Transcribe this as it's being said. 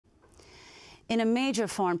In a major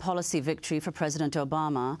foreign policy victory for President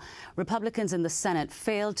Obama, Republicans in the Senate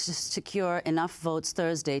failed to secure enough votes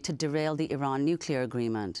Thursday to derail the Iran nuclear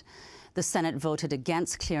agreement. The Senate voted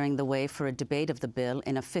against clearing the way for a debate of the bill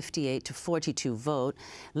in a 58-42 vote,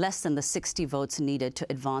 less than the 60 votes needed to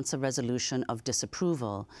advance a resolution of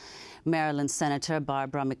disapproval. Maryland Senator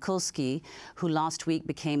Barbara Mikulski, who last week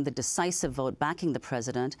became the decisive vote backing the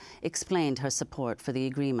president, explained her support for the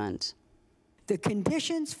agreement. The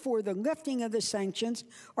conditions for the lifting of the sanctions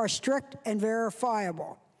are strict and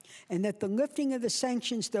verifiable, and that the lifting of the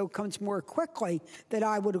sanctions, though, comes more quickly than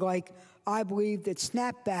I would like. I believe that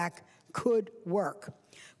snapback could work.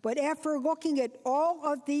 But after looking at all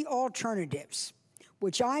of the alternatives,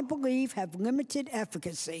 which I believe have limited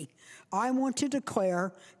efficacy, I want to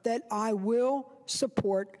declare that I will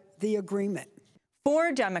support the agreement.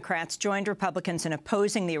 4 Democrats joined Republicans in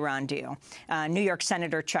opposing the Iran deal. New York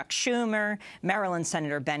Senator Chuck Schumer, Maryland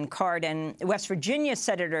Senator Ben Cardin, West Virginia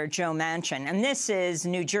Senator Joe Manchin, and this is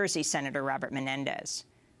New Jersey Senator Robert Menendez.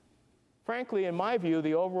 Frankly, in my view,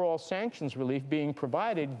 the overall sanctions relief being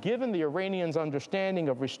provided, given the Iranians' understanding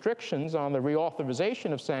of restrictions on the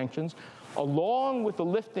reauthorization of sanctions, along with the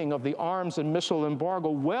lifting of the arms and missile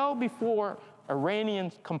embargo well before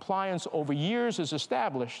Iranian compliance over years is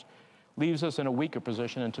established, leaves us in a weaker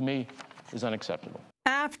position and, to me, is unacceptable.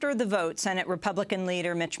 After the vote, Senate Republican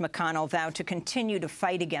leader Mitch McConnell vowed to continue to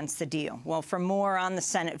fight against the deal. Well, for more on the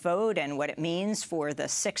Senate vote and what it means for the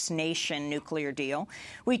 6-nation nuclear deal,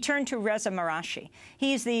 we turn to Reza Marashi.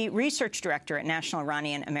 He's the research director at National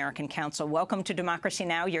Iranian American Council. Welcome to Democracy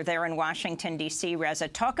Now! You're there in Washington, D.C. Reza,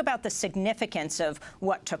 talk about the significance of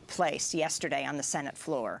what took place yesterday on the Senate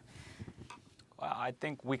floor. Well, I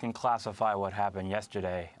think we can classify what happened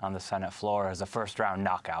yesterday on the Senate floor as a first-round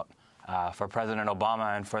knockout for President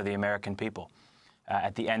Obama and for the American people.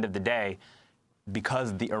 At the end of the day,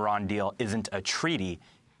 because the Iran deal isn't a treaty,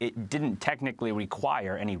 it didn't technically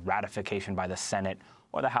require any ratification by the Senate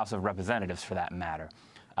or the House of Representatives, for that matter.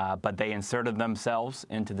 But they inserted themselves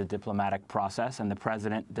into the diplomatic process, and the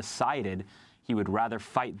president decided he would rather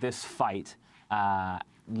fight this fight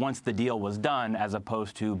once the deal was done, as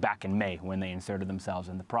opposed to back in May when they inserted themselves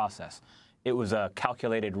in the process. It was a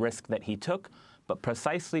calculated risk that he took, but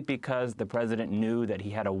precisely because the president knew that he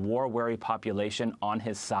had a war-weary population on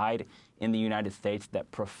his side in the United States that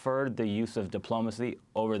preferred the use of diplomacy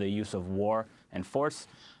over the use of war and force,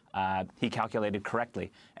 he calculated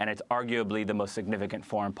correctly. And it's arguably the most significant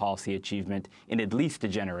foreign policy achievement in at least a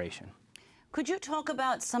generation. Could you talk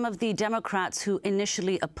about some of the Democrats who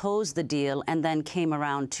initially opposed the deal and then came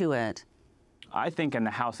around to it? I think in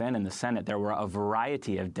the House and in the Senate, there were a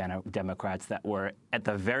variety of Democrats that were at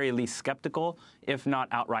the very least skeptical, if not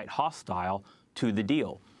outright hostile, to the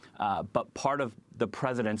deal. But part of the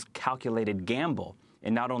president's calculated gamble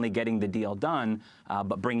in not only getting the deal done,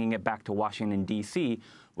 but bringing it back to Washington, D.C.,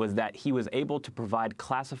 was that he was able to provide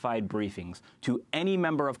classified briefings to any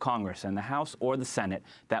member of Congress in the House or the Senate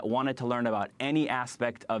that wanted to learn about any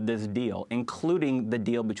aspect of this deal, including the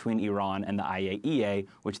deal between Iran and the IAEA,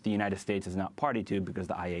 which the United States is not party to because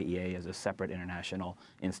the IAEA is a separate international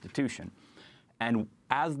institution. And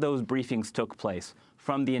as those briefings took place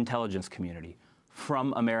from the intelligence community,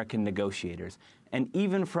 from American negotiators, and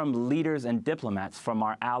even from leaders and diplomats from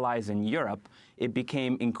our allies in Europe, it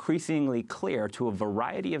became increasingly clear to a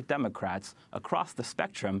variety of Democrats across the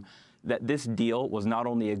spectrum that this deal was not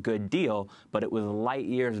only a good deal, but it was light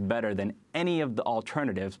years better than any of the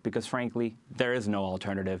alternatives, because, frankly, there is no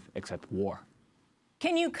alternative except war.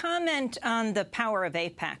 Can you comment on the power of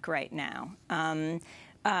AIPAC right now?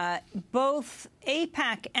 Both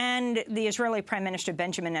AIPAC and the Israeli Prime Minister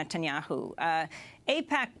Benjamin Netanyahu,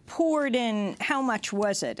 AIPAC poured in, how much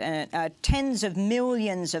was it? Tens of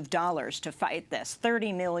millions of dollars to fight this,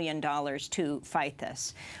 $30 million to fight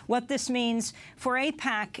this. What this means for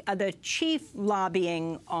AIPAC, the chief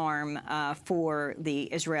lobbying arm for the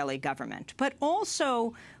Israeli government, but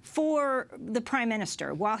also for the Prime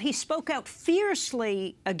Minister, while he spoke out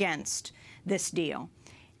fiercely against this deal.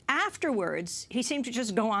 Afterwards, he seemed to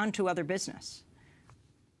just go on to other business.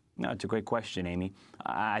 No, it's a great question, Amy.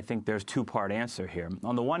 I think there's a two-part answer here.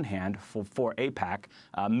 On the one hand, for AIPAC,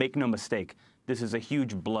 make no mistake, this is a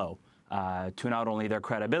huge blow to not only their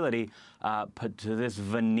credibility, but to this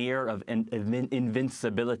veneer of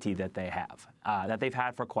invincibility that they have, that they've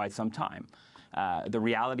had for quite some time. The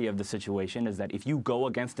reality of the situation is that if you go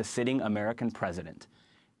against a sitting American president,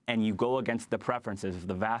 and you go against the preferences of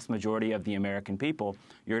the vast majority of the American people,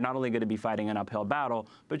 you're not only going to be fighting an uphill battle,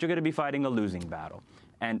 but you're going to be fighting a losing battle.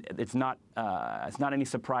 And it's not any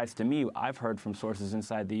surprise to me. I've heard from sources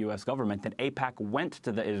inside the U.S. government that AIPAC went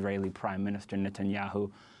to the Israeli Prime Minister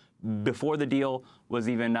Netanyahu before the deal was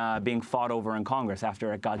even being fought over in Congress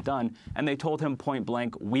after it got done. And they told him point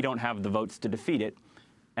blank, we don't have the votes to defeat it.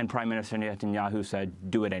 And Prime Minister Netanyahu said,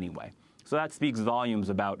 do it anyway. So that speaks volumes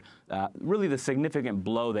about really the significant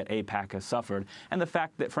blow that AIPAC has suffered and the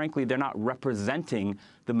fact that, frankly, they're not representing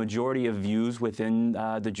the majority of views within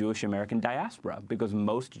the Jewish American diaspora, because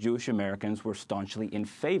most Jewish Americans were staunchly in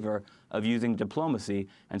favor of using diplomacy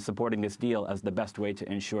and supporting this deal as the best way to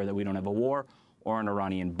ensure that we don't have a war or an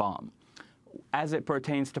Iranian bomb. As it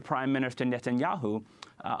pertains to Prime Minister Netanyahu,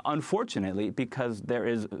 unfortunately, because there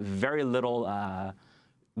is very little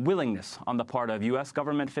willingness on the part of U.S.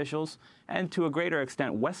 government officials and, to a greater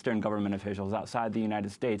extent, Western government officials outside the United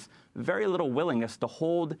States, very little willingness to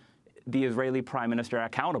hold the Israeli prime minister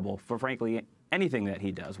accountable for, frankly, anything that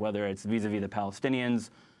he does, whether it's vis-a-vis the Palestinians,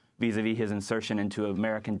 vis-a-vis his insertion into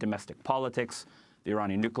American domestic politics, the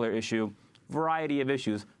Iranian nuclear issue, variety of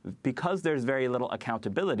issues. Because there's very little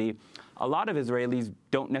accountability, a lot of Israelis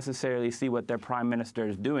don't necessarily see what their prime minister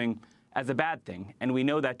is doing as a bad thing. And we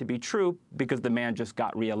know that to be true because the man just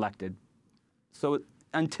got reelected. So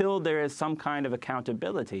until there is some kind of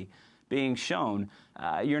accountability being shown,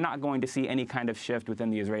 you're not going to see any kind of shift within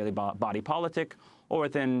the Israeli body politic or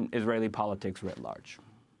within Israeli politics writ large.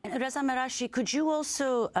 Reza Merashi, could you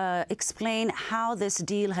also explain how this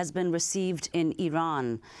deal has been received in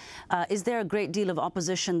Iran? Is there a great deal of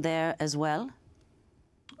opposition there as well?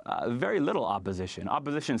 Very little opposition.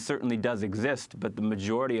 Opposition certainly does exist, but the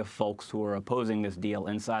majority of folks who are opposing this deal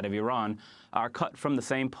inside of Iran are cut from the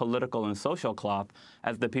same political and social cloth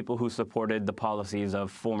as the people who supported the policies of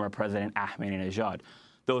former President Ahmadinejad.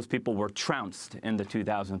 Those people were trounced in the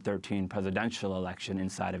 2013 presidential election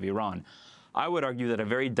inside of Iran. I would argue that a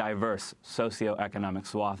very diverse socioeconomic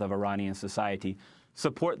swath of Iranian society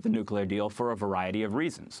support the nuclear deal for a variety of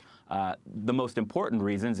reasons. The most important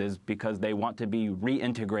reasons is because they want to be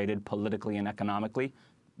reintegrated politically and economically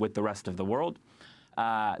with the rest of the world.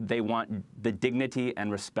 They want the dignity and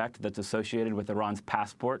respect that's associated with Iran's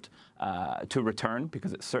passport to return,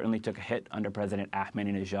 because it certainly took a hit under President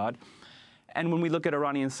Ahmadinejad. And when we look at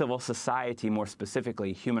Iranian civil society, more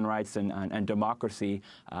specifically human rights and democracy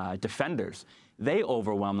defenders, they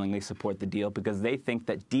overwhelmingly support the deal because they think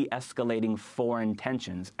that de-escalating foreign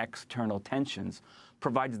tensions, external tensions,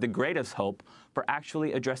 provides the greatest hope for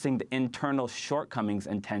actually addressing the internal shortcomings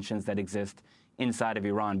and tensions that exist inside of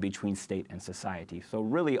Iran between state and society. So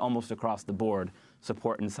really, almost across the board,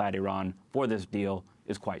 support inside Iran for this deal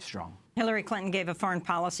is quite strong. Hillary Clinton gave a foreign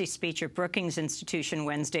policy speech at Brookings Institution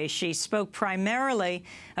Wednesday. She spoke primarily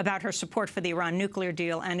about her support for the Iran nuclear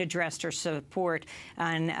deal and addressed her support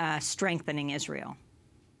on strengthening Israel.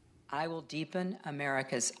 I will deepen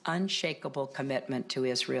America's unshakable commitment to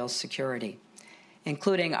Israel's security,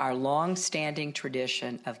 including our long-standing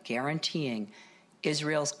tradition of guaranteeing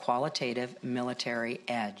Israel's qualitative military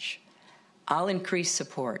edge. I'll increase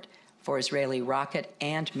support for Israeli rocket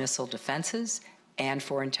and missile defenses and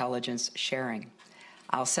for intelligence sharing.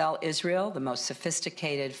 I'll sell Israel the most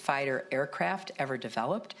sophisticated fighter aircraft ever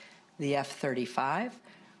developed, the F-35.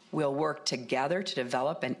 We'll work together to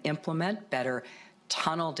develop and implement better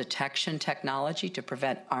tunnel detection technology to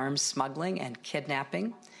prevent arms smuggling and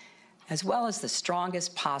kidnapping, as well as the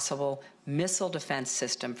strongest possible missile defense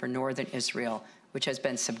system for northern Israel, which has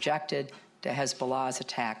been subjected to Hezbollah's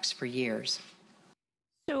attacks for years.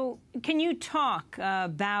 So can you talk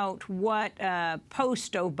about what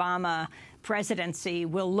post-Obama presidency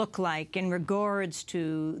will look like in regards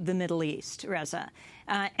to the Middle East, Reza,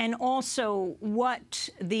 and also what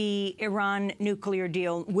the Iran nuclear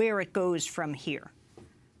deal, where it goes from here?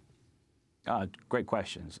 Great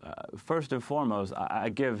questions. First and foremost, I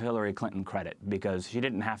give Hillary Clinton credit because she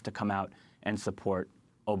didn't have to come out and support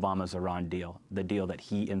Obama's Iran deal, the deal that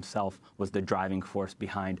he himself was the driving force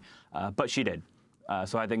behind, but she did.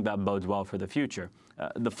 So I think that bodes well for the future.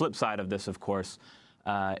 The flip side of this, of course,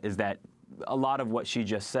 is that a lot of what she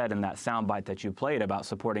just said in that soundbite that you played about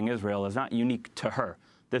supporting Israel is not unique to her.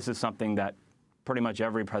 This is something that pretty much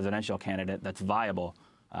every presidential candidate that's viable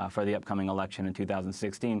for the upcoming election in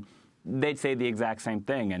 2016, they'd say the exact same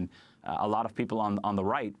thing. And a lot of people on the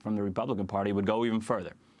right from the Republican Party would go even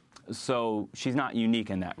further. So she's not unique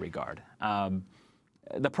in that regard.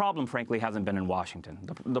 The problem, frankly, hasn't been in Washington.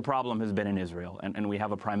 The problem has been in Israel, and we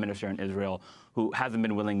have a prime minister in Israel who hasn't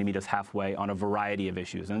been willing to meet us halfway on a variety of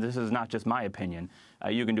issues. And this is not just my opinion.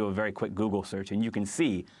 You can do a very quick Google search, and you can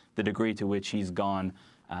see the degree to which he's gone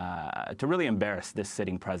to really embarrass this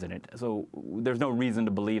sitting president. So there's no reason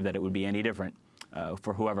to believe that it would be any different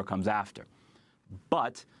for whoever comes after.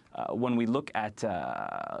 But when we look at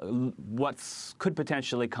what could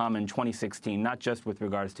potentially come in 2016, not just with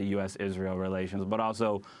regards to U.S.-Israel relations, but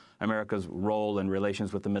also America's role in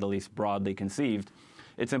relations with the Middle East broadly conceived,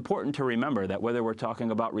 it's important to remember that whether we're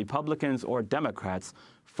talking about Republicans or Democrats,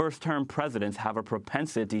 first-term presidents have a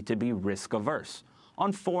propensity to be risk-averse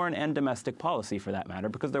on foreign and domestic policy, for that matter,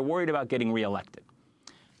 because they're worried about getting reelected.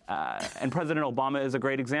 And President Obama is a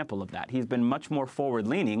great example of that. He's been much more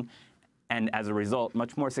forward-leaning and, as a result,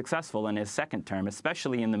 much more successful in his second term,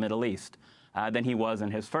 especially in the Middle East, than he was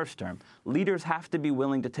in his first term. Leaders have to be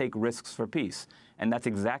willing to take risks for peace, and that's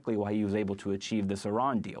exactly why he was able to achieve this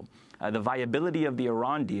Iran deal. The viability of the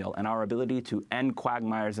Iran deal and our ability to end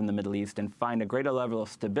quagmires in the Middle East and find a greater level of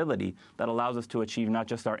stability that allows us to achieve not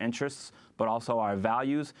just our interests, but also our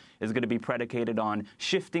values is going to be predicated on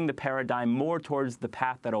shifting the paradigm more towards the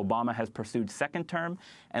path that Obama has pursued second term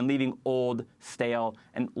and leaving old, stale,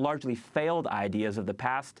 and largely failed ideas of the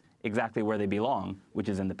past exactly where they belong, which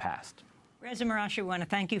is in the past. Reza Marashi, we want to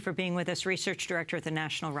thank you for being with us, Research Director at the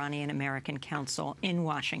National Iranian American Council in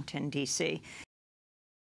Washington, D.C.